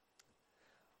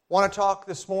want to talk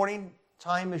this morning,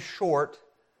 time is short,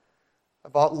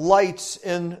 about lights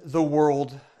in the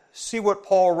world. See what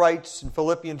Paul writes in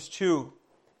Philippians 2,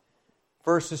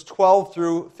 verses 12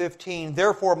 through 15.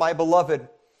 Therefore, my beloved,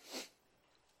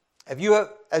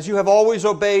 as you have always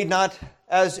obeyed, not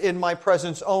as in my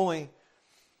presence only,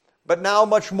 but now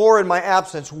much more in my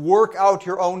absence, work out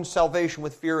your own salvation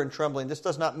with fear and trembling. This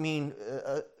does not mean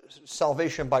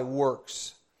salvation by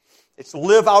works. It's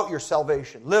live out your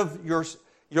salvation. Live your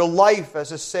life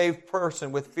as a saved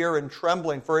person with fear and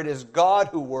trembling, for it is God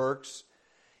who works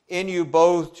in you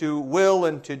both to will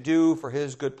and to do for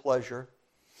His good pleasure.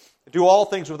 Do all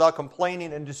things without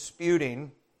complaining and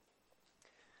disputing,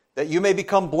 that you may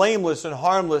become blameless and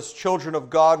harmless, children of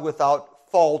God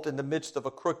without fault in the midst of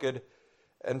a crooked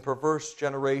and perverse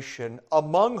generation,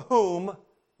 among whom,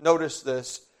 notice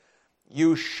this,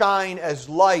 you shine as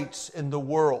lights in the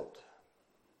world.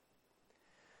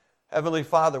 Heavenly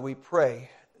Father, we pray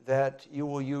that you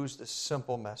will use this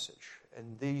simple message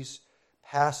and these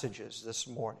passages this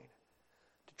morning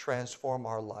to transform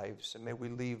our lives, and may we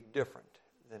leave different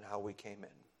than how we came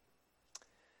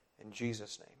in. In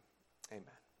Jesus' name,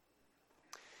 amen.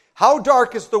 How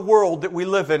dark is the world that we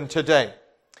live in today?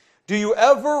 Do you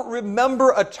ever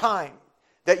remember a time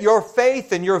that your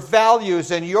faith and your values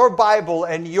and your Bible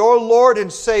and your Lord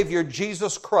and Savior,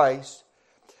 Jesus Christ,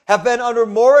 have been under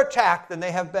more attack than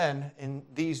they have been in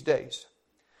these days?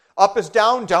 Up is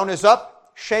down, down is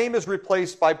up. Shame is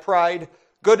replaced by pride.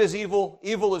 Good is evil,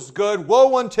 evil is good.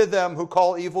 Woe unto them who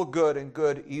call evil good and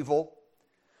good evil,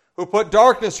 who put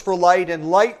darkness for light and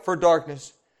light for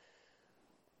darkness,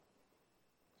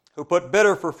 who put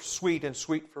bitter for sweet and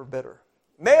sweet for bitter.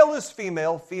 Male is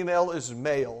female, female is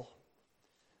male.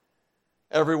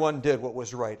 Everyone did what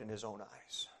was right in his own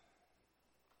eyes.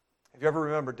 Have you ever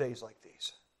remembered days like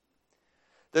these?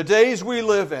 The days we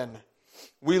live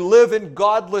in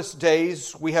godless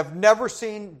days. We have never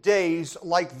seen days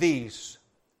like these.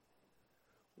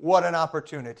 What an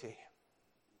opportunity.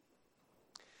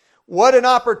 What an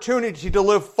opportunity to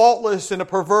live faultless in a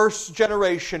perverse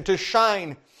generation, to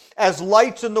shine as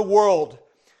lights in the world.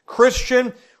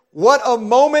 Christian, what a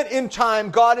moment in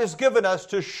time God has given us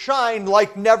to shine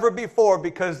like never before,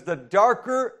 because the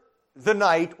darker the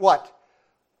night, what?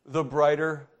 The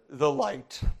brighter the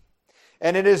light.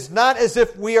 And it is not as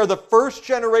if we are the first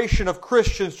generation of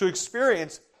Christians to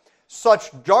experience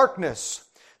such darkness.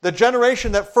 The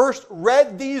generation that first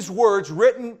read these words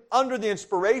written under the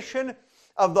inspiration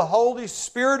of the Holy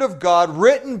Spirit of God,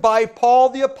 written by Paul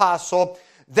the Apostle,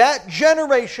 that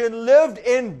generation lived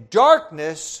in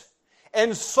darkness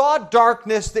and saw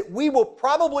darkness that we will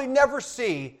probably never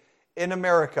see in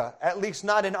America, at least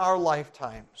not in our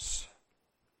lifetimes.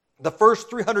 The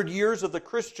first 300 years of the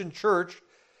Christian church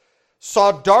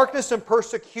saw darkness and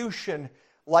persecution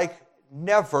like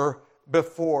never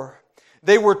before.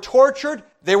 They were tortured,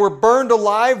 they were burned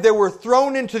alive, they were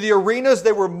thrown into the arenas,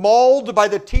 they were mauled by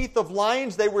the teeth of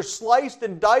lions, they were sliced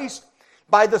and diced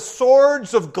by the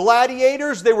swords of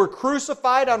gladiators, they were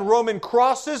crucified on Roman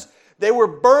crosses, they were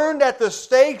burned at the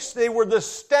stakes, they were the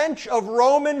stench of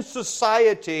Roman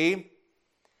society.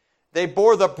 They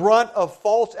bore the brunt of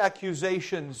false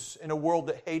accusations in a world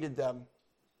that hated them.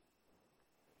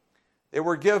 They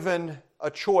were given a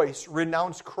choice: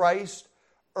 renounce Christ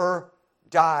or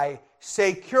die.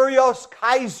 Say, Kyrios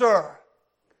Kaiser.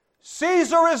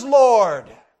 Caesar is Lord.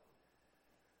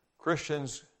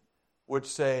 Christians would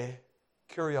say,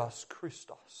 Kyrios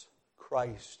Christos.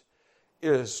 Christ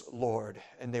is Lord.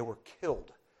 And they were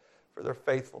killed for their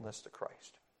faithfulness to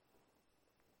Christ.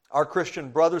 Our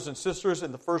Christian brothers and sisters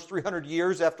in the first 300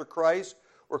 years after Christ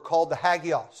were called the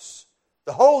Hagios,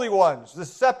 the holy ones, the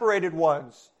separated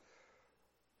ones.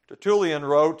 Tertullian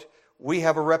wrote, we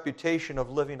have a reputation of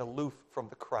living aloof from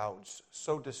the crowds.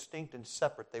 So distinct and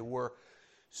separate they were.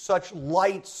 Such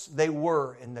lights they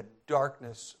were in the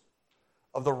darkness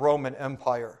of the Roman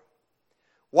Empire.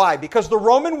 Why? Because the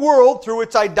Roman world, through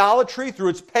its idolatry, through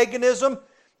its paganism,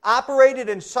 operated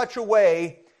in such a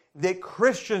way that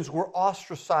Christians were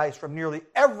ostracized from nearly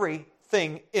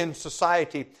everything in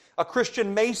society. A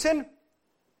Christian Mason,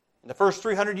 in the first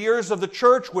 300 years of the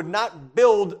church, would not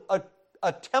build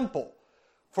a temple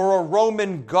for a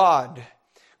Roman god.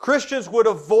 Christians would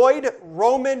avoid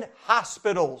Roman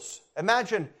hospitals.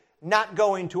 Imagine not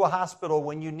going to a hospital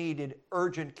when you needed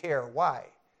urgent care. Why?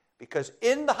 Because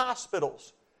in the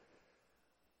hospitals,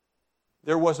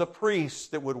 there was a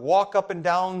priest that would walk up and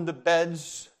down the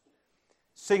beds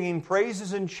singing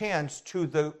praises and chants to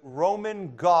the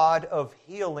Roman god of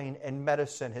healing and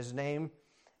medicine. His name,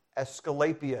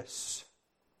 Asclepius.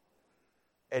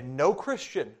 And no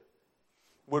Christian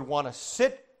would want to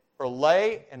sit or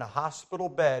lay in a hospital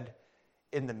bed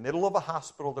in the middle of a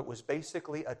hospital that was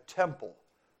basically a temple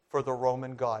for the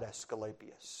Roman god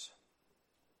Asclepius.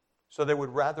 So they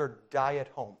would rather die at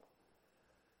home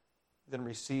than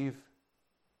receive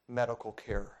medical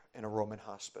care in a Roman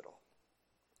hospital.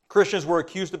 Christians were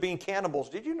accused of being cannibals.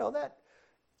 Did you know that?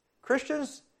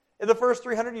 Christians in the first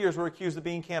 300 years were accused of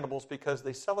being cannibals because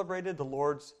they celebrated the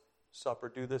Lord's Supper.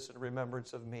 Do this in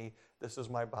remembrance of me. This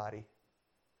is my body.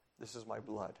 This is my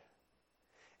blood.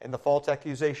 And the false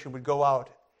accusation would go out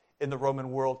in the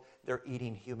Roman world. They're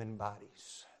eating human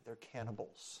bodies. They're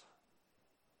cannibals.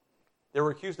 They were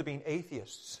accused of being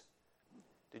atheists.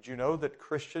 Did you know that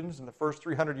Christians in the first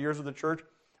 300 years of the church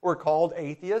were called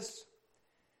atheists?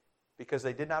 Because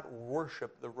they did not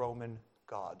worship the Roman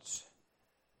gods.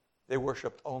 They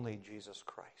worshiped only Jesus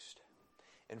Christ.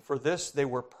 And for this they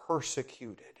were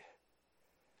persecuted.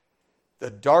 The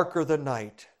darker the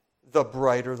night, the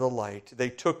brighter the light. They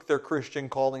took their Christian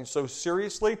calling so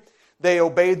seriously. They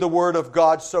obeyed the Word of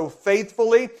God so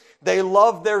faithfully. They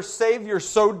loved their Savior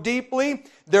so deeply.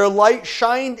 Their light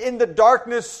shined in the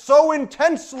darkness so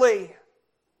intensely.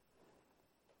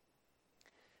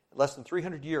 In less than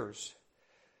 300 years,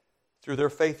 through their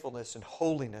faithfulness and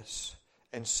holiness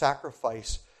and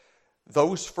sacrifice,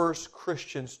 those first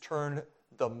Christians turned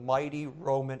the mighty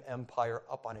Roman Empire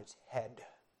up on its head.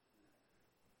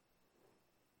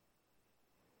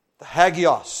 The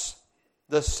Hagios,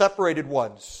 the separated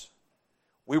ones.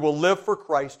 We will live for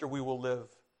Christ or we will live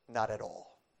not at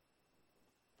all.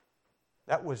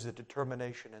 That was the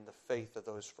determination and the faith of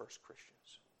those first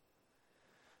Christians.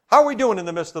 How are we doing in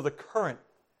the midst of the current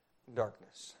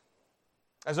darkness?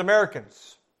 As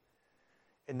Americans,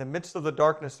 in the midst of the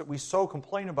darkness that we so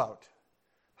complain about,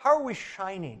 how are we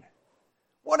shining?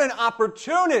 What an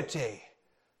opportunity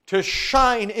to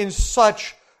shine in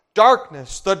such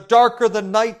darkness. The darker the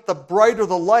night, the brighter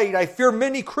the light. I fear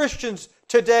many Christians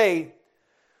today,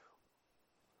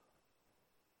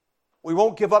 we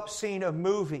won't give up seeing a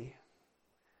movie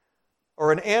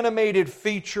or an animated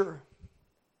feature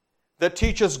that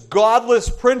teaches godless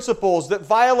principles, that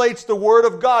violates the Word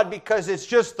of God because it's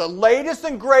just the latest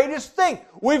and greatest thing.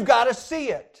 We've got to see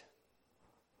it.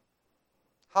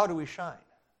 How do we shine?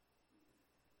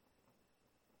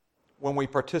 When we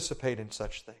participate in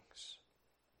such things.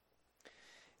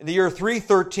 In the year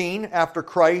 313 after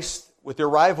Christ, with the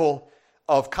arrival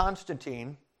of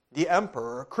Constantine, the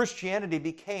emperor, Christianity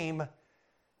became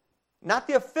not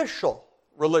the official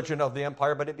religion of the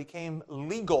empire, but it became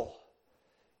legal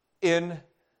in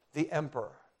the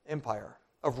empire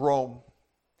of Rome.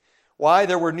 Why?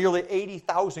 There were nearly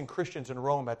 80,000 Christians in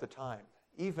Rome at the time,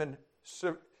 even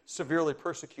severely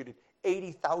persecuted.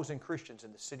 80,000 Christians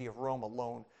in the city of Rome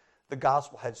alone. The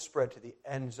gospel had spread to the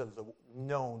ends of the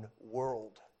known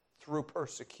world through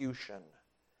persecution.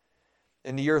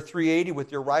 In the year 380,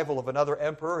 with the arrival of another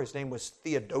emperor, his name was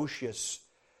Theodosius,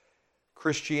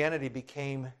 Christianity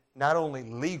became not only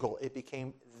legal, it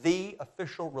became the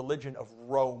official religion of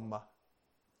Rome.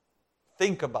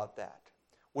 Think about that.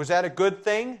 Was that a good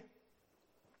thing?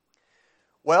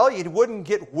 Well, you wouldn't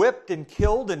get whipped and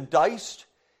killed and diced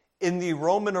in the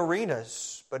Roman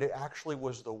arenas, but it actually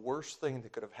was the worst thing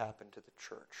that could have happened to the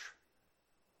church.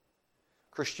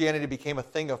 Christianity became a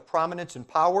thing of prominence and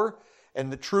power, and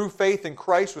the true faith in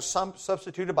Christ was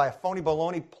substituted by a phony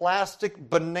baloney, plastic,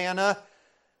 banana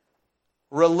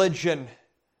religion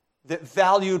that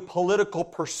valued political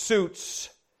pursuits.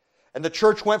 And the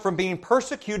church went from being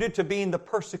persecuted to being the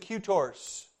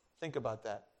persecutors. Think about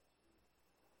that.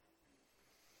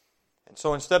 And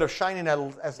so instead of shining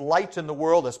as lights in the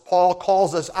world, as Paul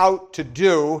calls us out to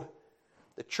do,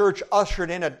 the church ushered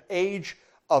in an age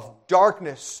of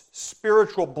darkness,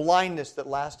 spiritual blindness that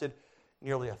lasted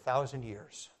nearly 1,000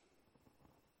 years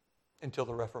until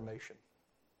the Reformation.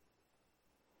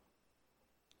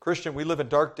 Christian, we live in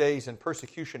dark days and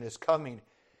persecution is coming.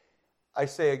 I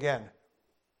say again,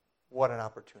 what an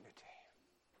opportunity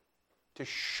to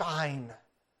shine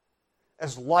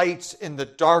as lights in the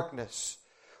darkness.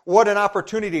 What an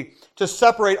opportunity to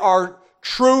separate our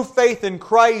true faith in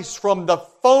Christ from the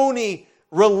phony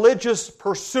religious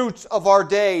pursuits of our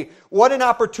day. What an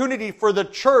opportunity for the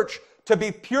church to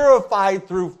be purified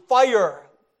through fire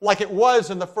like it was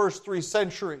in the first 3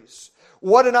 centuries.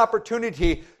 What an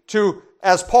opportunity to,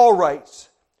 as Paul writes,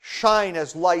 shine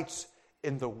as lights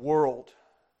in the world.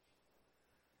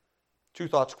 2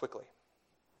 thoughts quickly,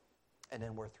 and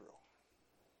then we're through.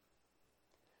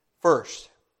 First,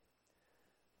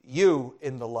 you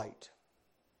in the light.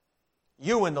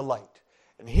 You in the light.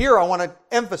 And here I want to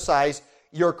emphasize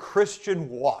your Christian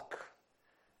walk.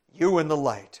 You in the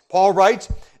light. Paul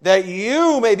writes, that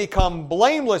you may become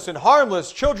blameless and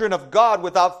harmless, children of God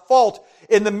without fault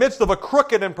in the midst of a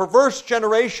crooked and perverse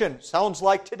generation. Sounds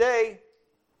like today.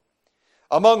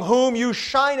 Among whom you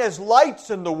shine as lights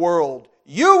in the world.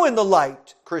 You in the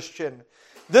light, Christian.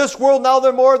 This world now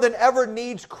more than ever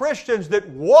needs Christians that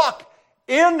walk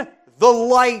in the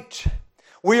light.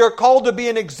 We are called to be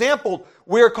an example.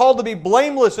 We are called to be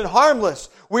blameless and harmless.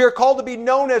 We are called to be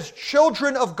known as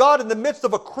children of God in the midst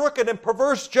of a crooked and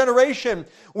perverse generation.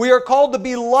 We are called to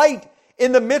be light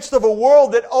in the midst of a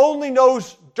world that only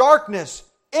knows darkness.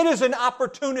 It is an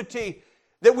opportunity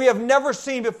that we have never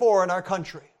seen before in our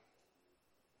country.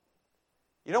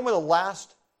 You know when the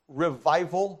last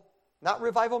revival, not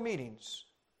revival meetings,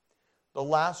 the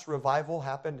last revival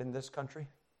happened in this country?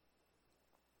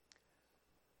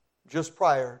 Just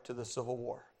prior to the Civil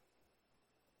War.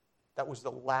 That was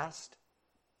the last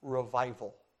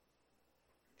revival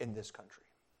in this country.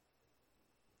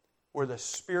 Where the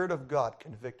Spirit of God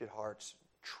convicted hearts,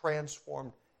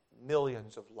 transformed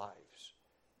millions of lives.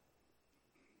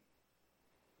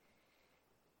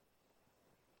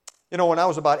 You know, when I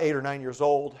was about 8 or 9 years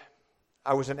old,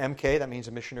 I was an MK, that means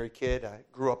a missionary kid. I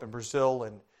grew up in Brazil,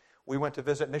 and we went to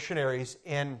visit missionaries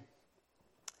in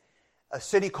a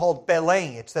city called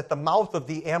Belém. It's at the mouth of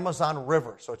the Amazon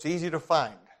River, so it's easy to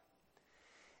find.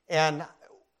 And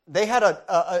they had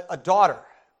a daughter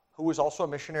who was also a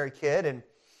missionary kid, and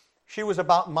she was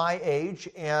about my age,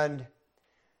 and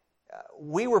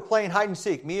we were playing hide and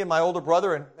seek, me and my older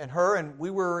brother and her, and we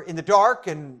were in the dark,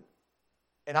 and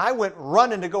I went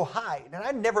running to go hide. And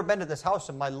I'd never been to this house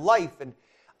in my life, and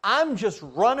I'm just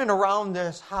running around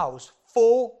this house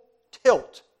full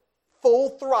tilt, full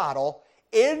throttle,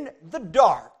 in the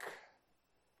dark.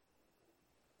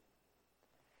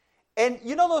 And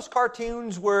you know those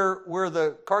cartoons where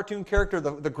the cartoon character,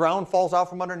 the ground falls out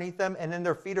from underneath them, and then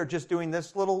their feet are just doing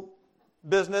this little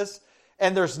business,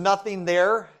 and there's nothing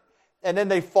there, and then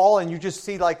they fall, and you just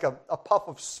see like a puff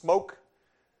of smoke?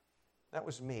 That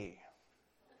was me.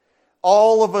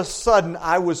 All of a sudden,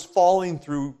 I was falling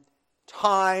through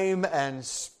time and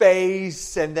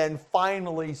space, and then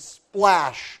finally,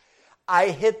 splash, I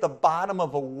hit the bottom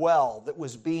of a well that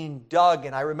was being dug,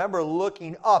 and I remember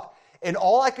looking up, and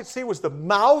all I could see was the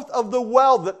mouth of the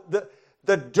well,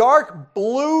 the dark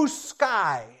blue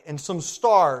sky, and some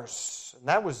stars. And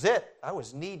that was it. I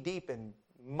was knee-deep in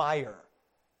mire.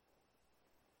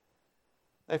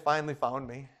 They finally found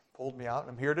me, pulled me out, and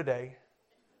I'm here today.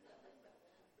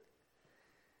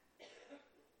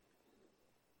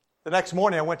 The next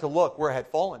morning, I went to look where I had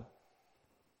fallen.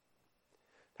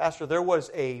 Pastor, there was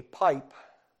a pipe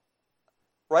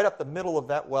right up the middle of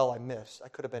that well I missed. I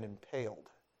could have been impaled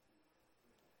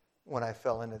when I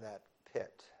fell into that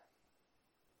pit.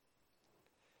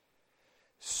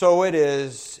 So it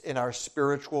is in our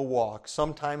spiritual walk.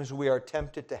 Sometimes we are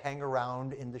tempted to hang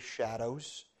around in the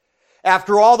shadows.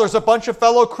 After all, there's a bunch of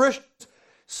fellow Christians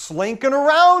slinking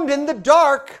around in the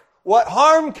dark. What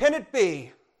harm can it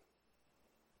be?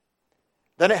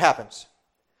 Then it happens.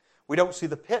 We don't see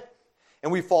the pit,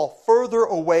 and we fall further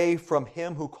away from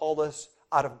Him who called us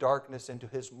out of darkness into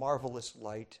His marvelous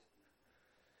light.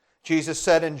 Jesus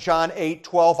said in John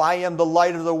 8:12, I am the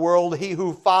light of the world. He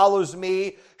who follows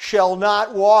me shall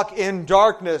not walk in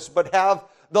darkness, but have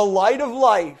the light of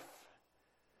life.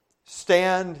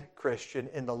 Stand, Christian,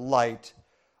 in the light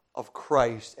of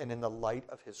Christ and in the light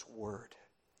of His Word.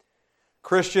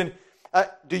 Christian,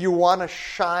 do you want to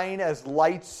shine as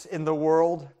lights in the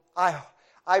world?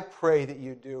 I pray that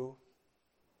you do.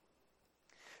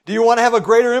 Do you want to have a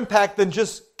greater impact than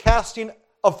just casting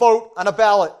a vote on a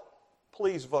ballot?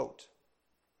 Please vote.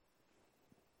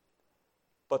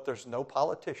 But there's no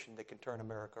politician that can turn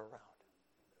America around.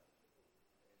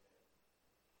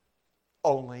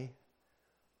 Only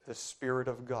the Spirit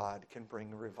of God can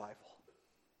bring revival.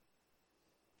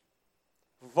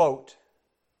 Vote.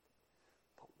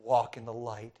 Walk in the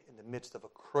light in the midst of a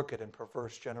crooked and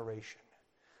perverse generation.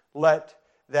 Let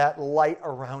that light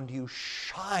around you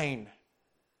shine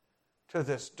to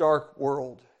this dark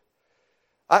world.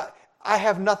 I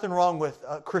have nothing wrong with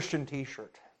a Christian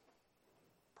t-shirt.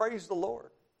 Praise the Lord.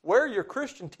 Wear your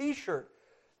Christian t-shirt.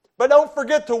 But don't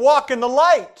forget to walk in the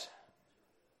light.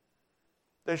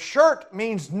 The shirt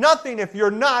means nothing if you're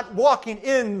not walking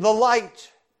in the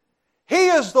light. He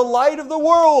is the light of the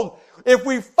world. If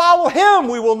we follow Him,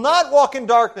 we will not walk in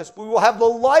darkness. We will have the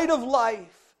light of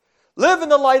life. Live in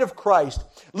the light of Christ.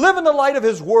 Live in the light of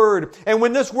His Word. And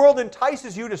when this world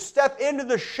entices you to step into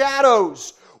the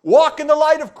shadows, walk in the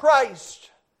light of Christ.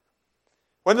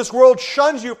 When this world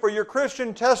shuns you for your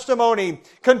Christian testimony,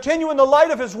 continue in the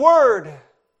light of His Word.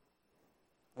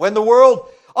 When the world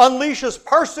unleashes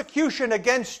persecution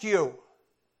against you,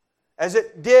 as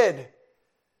it did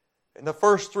in the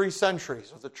first 3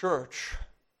 centuries of the church,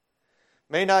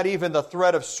 may not even the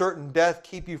threat of certain death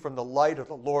keep you from the light of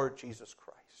the Lord Jesus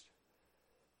Christ.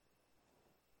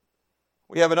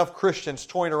 We have enough Christians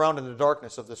toying around in the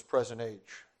darkness of this present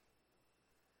age,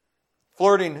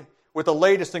 flirting with the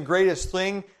latest and greatest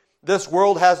thing this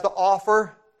world has to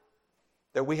offer,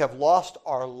 that we have lost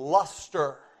our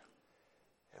luster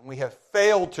and we have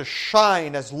failed to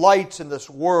shine as lights in this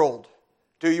world.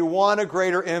 Do you want a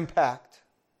greater impact?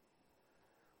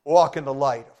 Walk in the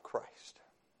light of Christ.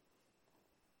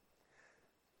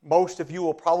 Most of you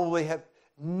will probably have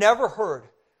never heard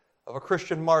of a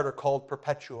Christian martyr called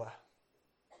Perpetua.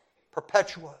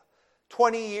 Perpetua,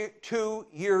 22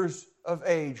 years of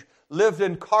age, lived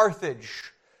in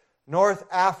Carthage, North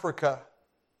Africa.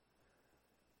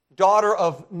 Daughter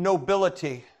of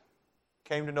nobility,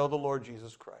 came to know the Lord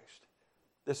Jesus Christ.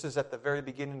 This is at the very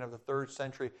beginning of the 3rd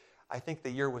century. I think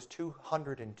the year was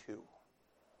 202.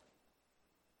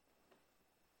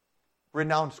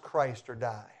 Renounce Christ or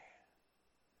die.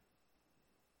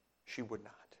 She would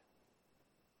not.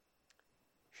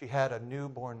 She had a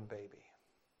newborn baby.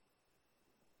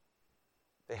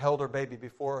 They held her baby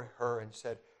before her and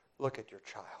said, "Look at your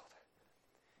child.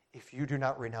 If you do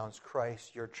not renounce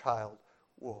Christ, your child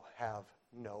will have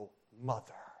no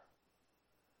mother.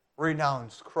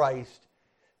 Renounce Christ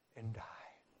and die."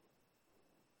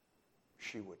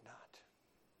 She would not.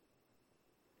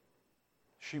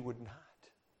 She would not.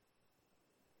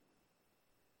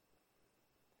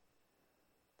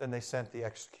 Then they sent the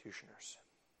executioners.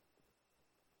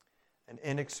 An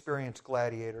inexperienced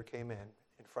gladiator came in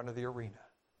front of the arena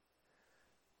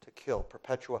to kill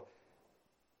Perpetua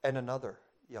and another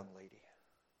young lady.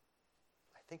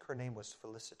 I think her name was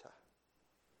Felicita.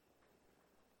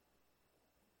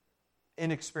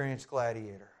 Inexperienced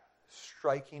gladiator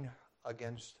striking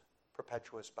against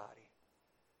Perpetua's body,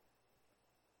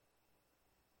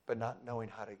 but not knowing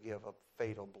how to give a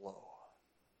fatal blow.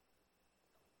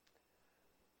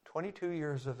 22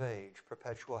 years of age,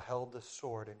 Perpetua held the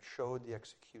sword and showed the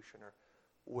executioner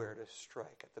where to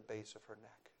strike at the base of her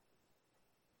neck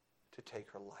to take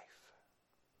her life.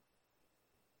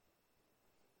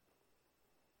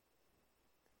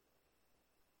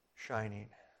 Shining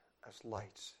as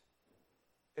lights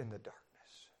in the darkness.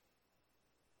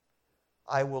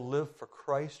 I will live for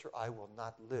Christ or I will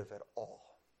not live at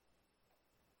all.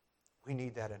 We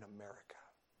need that in America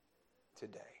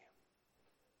today.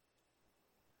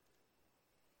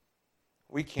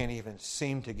 We can't even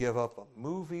seem to give up a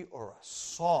movie or a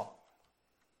song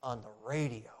on the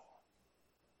radio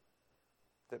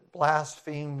that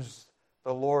blasphemes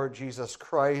the Lord Jesus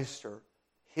Christ or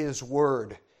His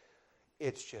Word.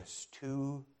 It's just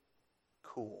too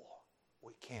cool.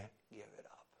 We can't give it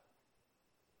up.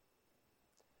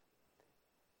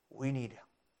 We need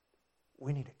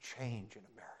a change in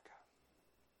America,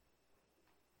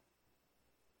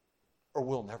 or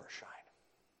we'll never shine.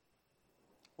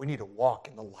 We need to walk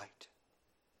in the light.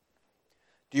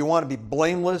 Do you want to be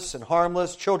blameless and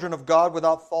harmless, children of God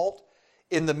without fault,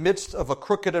 in the midst of a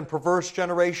crooked and perverse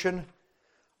generation,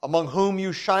 among whom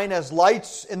you shine as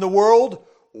lights in the world?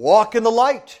 Walk in the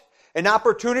light. An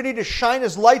opportunity to shine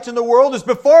as lights in the world is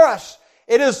before us.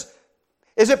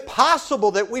 Is it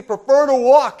possible that we prefer to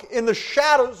walk in the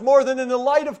shadows more than in the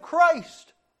light of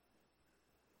Christ?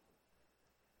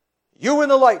 You in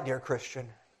the light, dear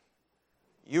Christian.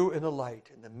 You in the light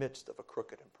in the midst of a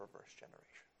crooked and perverse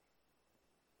generation.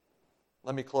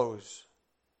 Let me close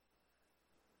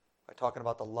by talking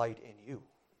about the light in you.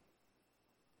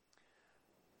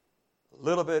 A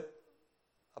little bit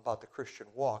about the Christian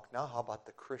walk. Now how about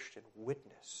the Christian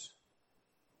witness?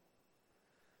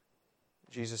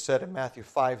 Jesus said in Matthew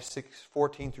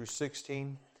 5:14 through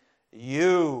 16,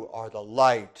 "You are the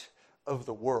light of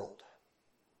the world.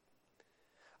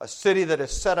 A city that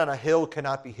is set on a hill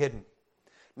cannot be hidden.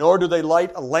 Nor do they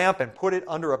light a lamp and put it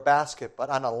under a basket, but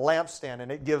on a lampstand,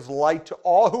 and it gives light to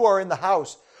all who are in the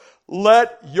house.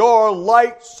 Let your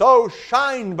light so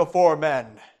shine before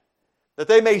men, that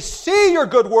they may see your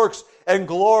good works and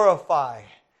glorify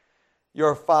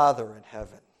your Father in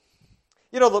heaven."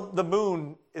 You know, the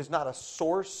moon is not a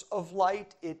source of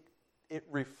light. It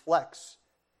reflects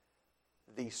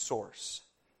the source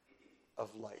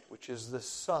of light, which is the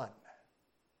sun.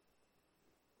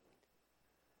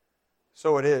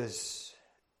 So it is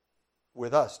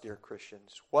with us, dear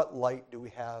Christians. What light do we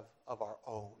have of our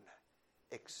own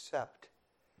except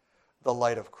the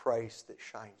light of Christ that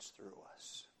shines through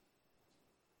us?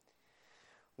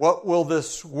 What will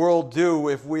this world do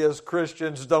if we as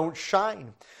Christians don't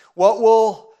shine? What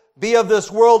will be of this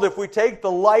world if we take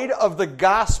the light of the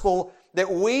gospel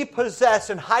that we possess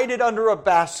and hide it under a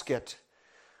basket?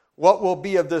 What will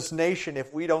be of this nation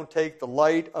if we don't take the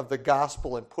light of the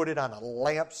gospel and put it on a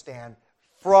lampstand,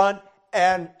 front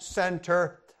and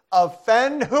center?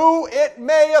 Offend who it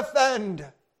may offend.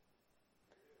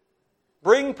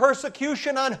 Bring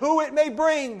persecution on who it may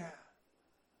bring.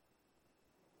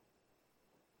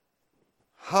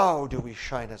 How do we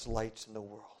shine as lights in the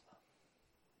world?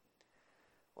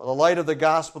 Well, the light of the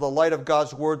gospel, the light of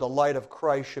God's word, the light of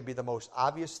Christ should be the most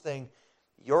obvious thing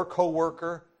your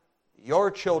co-worker,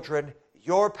 your children,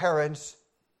 your parents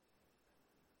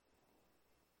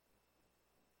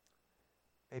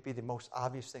may be the most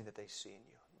obvious thing that they see in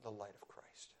you, the light of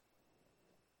Christ.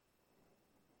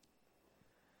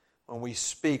 When we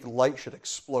speak, light should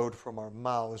explode from our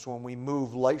mouths. When we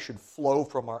move, light should flow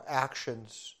from our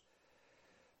actions.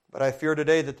 But I fear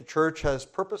today that the church has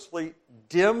purposely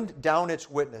dimmed down its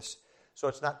witness so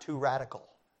it's not too radical.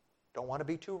 Don't want to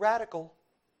be too radical.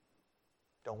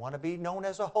 Don't want to be known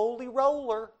as a holy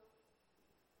roller.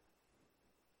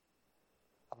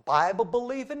 A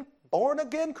Bible-believing,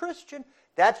 born-again Christian.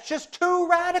 That's just too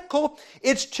radical.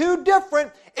 It's too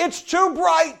different. It's too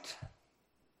bright.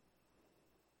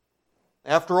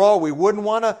 After all, we wouldn't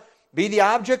want to be the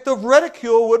object of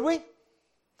ridicule, would we?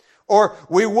 Or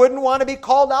we wouldn't want to be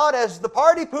called out as the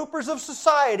party poopers of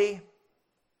society.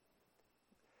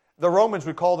 The Romans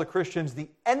would call the Christians the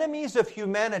enemies of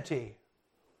humanity.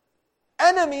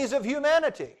 Enemies of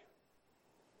humanity.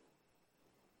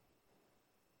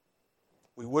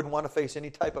 We wouldn't want to face any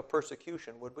type of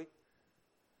persecution, would we?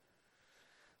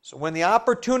 So when the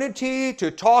opportunity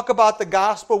to talk about the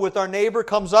gospel with our neighbor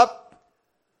comes up,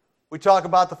 we talk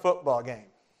about the football game.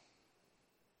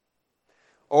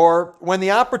 Or when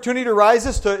the opportunity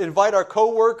arises to invite our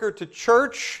coworker to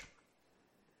church,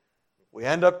 we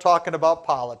end up talking about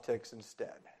politics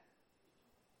instead.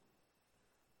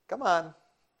 Come on,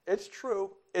 it's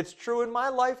true. It's true in my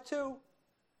life too.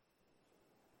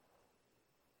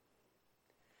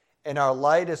 And our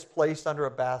light is placed under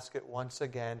a basket once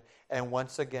again, and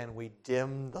once again we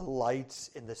dim the lights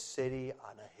in the city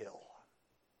on a hill.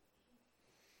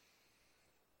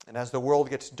 And as the world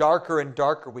gets darker and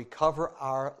darker, we cover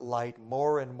our light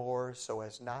more and more so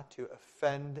as not to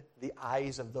offend the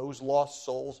eyes of those lost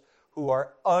souls who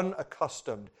are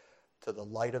unaccustomed to the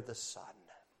light of the sun.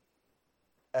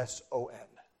 S-O-N.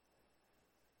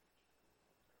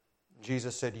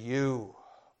 Jesus said, "You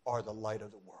are the light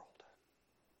of the world.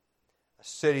 A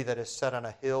city that is set on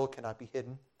a hill cannot be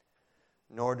hidden,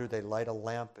 nor do they light a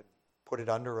lamp and put it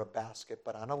under a basket,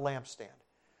 but on a lampstand.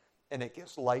 And it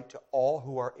gives light to all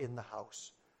who are in the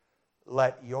house.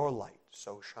 Let your light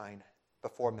so shine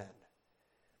before men,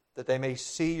 that they may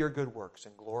see your good works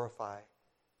and glorify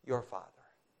your Father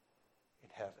in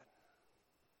heaven."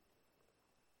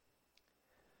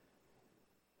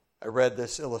 I read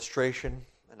this illustration,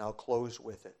 and I'll close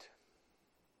with it.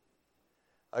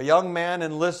 A young man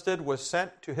enlisted was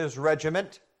sent to his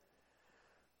regiment.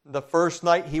 The first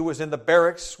night he was in the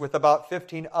barracks with about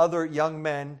 15 other young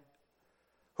men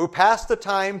who passed the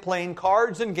time playing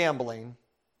cards and gambling.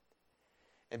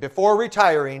 And before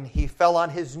retiring, he fell on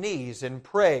his knees and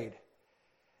prayed.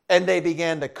 And they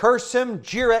began to curse him,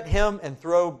 jeer at him, and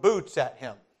throw boots at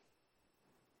him.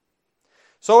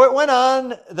 So it went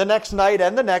on the next night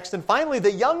and the next, and finally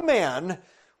the young man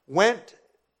went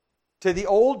to the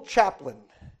old chaplain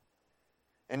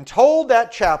and told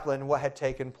that chaplain what had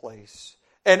taken place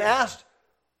and asked,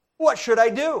 "What should I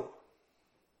do?"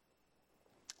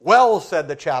 "Well," said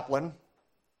the chaplain,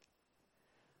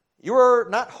 "you are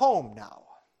not home now.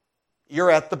 You're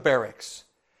at the barracks.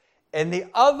 And the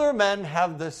other men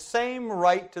have the same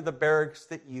right to the barracks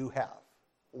that you have.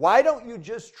 Why don't you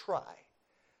just try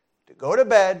to go to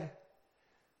bed,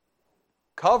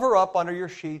 cover up under your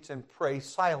sheets, and pray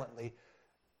silently?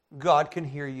 God can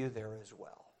hear you there as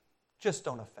well. Just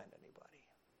don't offend anybody."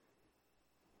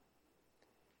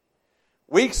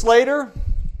 Weeks later,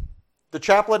 the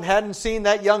chaplain hadn't seen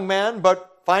that young man,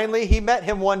 but finally he met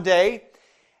him one day,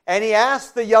 and he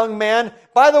asked the young man,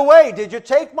 "By the way, did you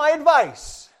take my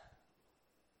advice?"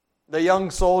 The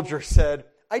young soldier said,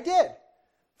 "I did,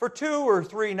 for 2 or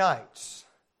 3 nights.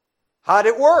 How'd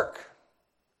it work?"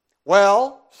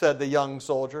 "Well," said the young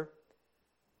soldier,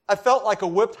 "I felt like a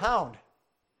whipped hound.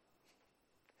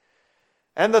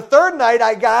 And the 3rd night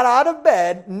I got out of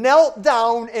bed, knelt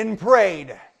down, and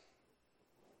prayed."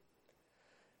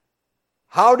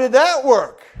 "How did that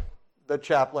work?" the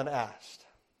chaplain asked.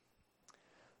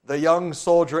 The young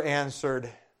soldier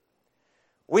answered,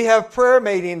 "We have prayer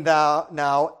meeting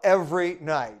now every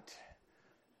night.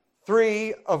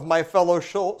 3 of my fellow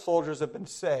soldiers have been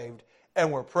saved,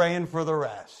 and we're praying for the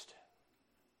rest.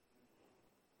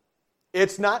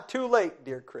 It's not too late,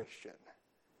 dear Christian.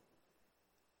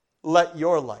 Let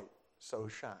your light so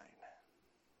shine,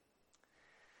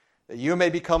 that you may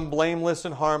become blameless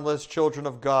and harmless children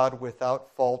of God,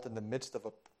 without fault in the midst of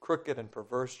a crooked and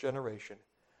perverse generation,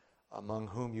 among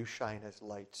whom you shine as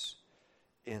lights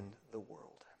in the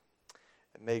world.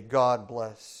 And may God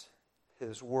bless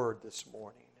His word this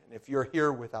morning. And if you're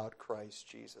here without Christ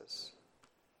Jesus,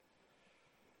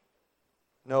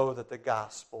 know that the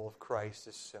gospel of Christ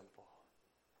is simple.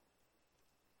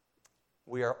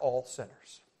 We are all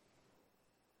sinners,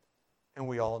 and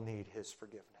we all need His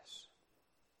forgiveness.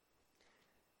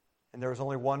 And there is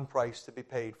only one price to be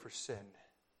paid for sin.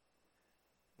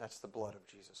 That's the blood of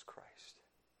Jesus Christ,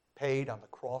 paid on the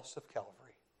cross of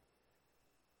Calvary.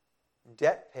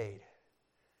 Debt paid,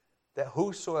 that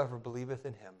whosoever believeth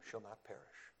in Him shall not perish,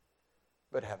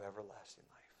 but have everlasting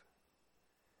life.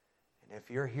 And if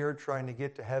you're here trying to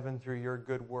get to heaven through your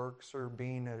good works, or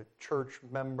being a church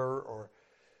member, or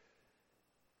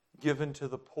given to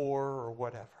the poor, or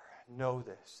whatever, know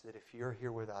this, that if you're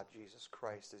here without Jesus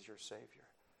Christ as your Savior,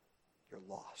 you're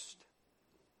lost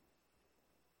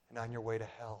and on your way to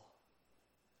hell.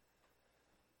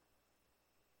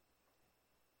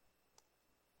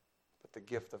 But the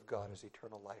gift of God is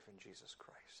eternal life in Jesus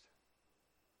Christ.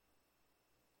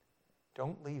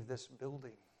 Don't leave this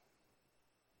building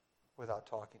without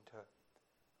talking to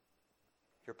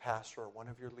your pastor or one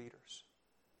of your leaders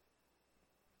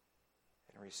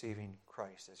and receiving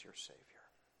Christ as your Savior.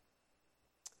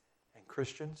 And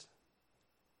Christians,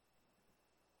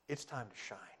 it's time to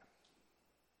shine.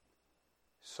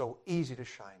 So easy to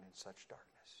shine in such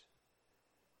darkness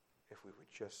if we would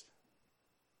just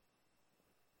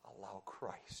allow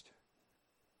Christ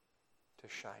to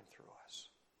shine through us.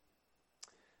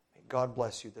 May God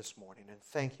bless you this morning, and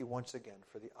thank you once again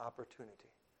for the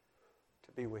opportunity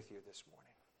to be with you this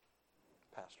morning.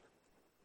 Pastor.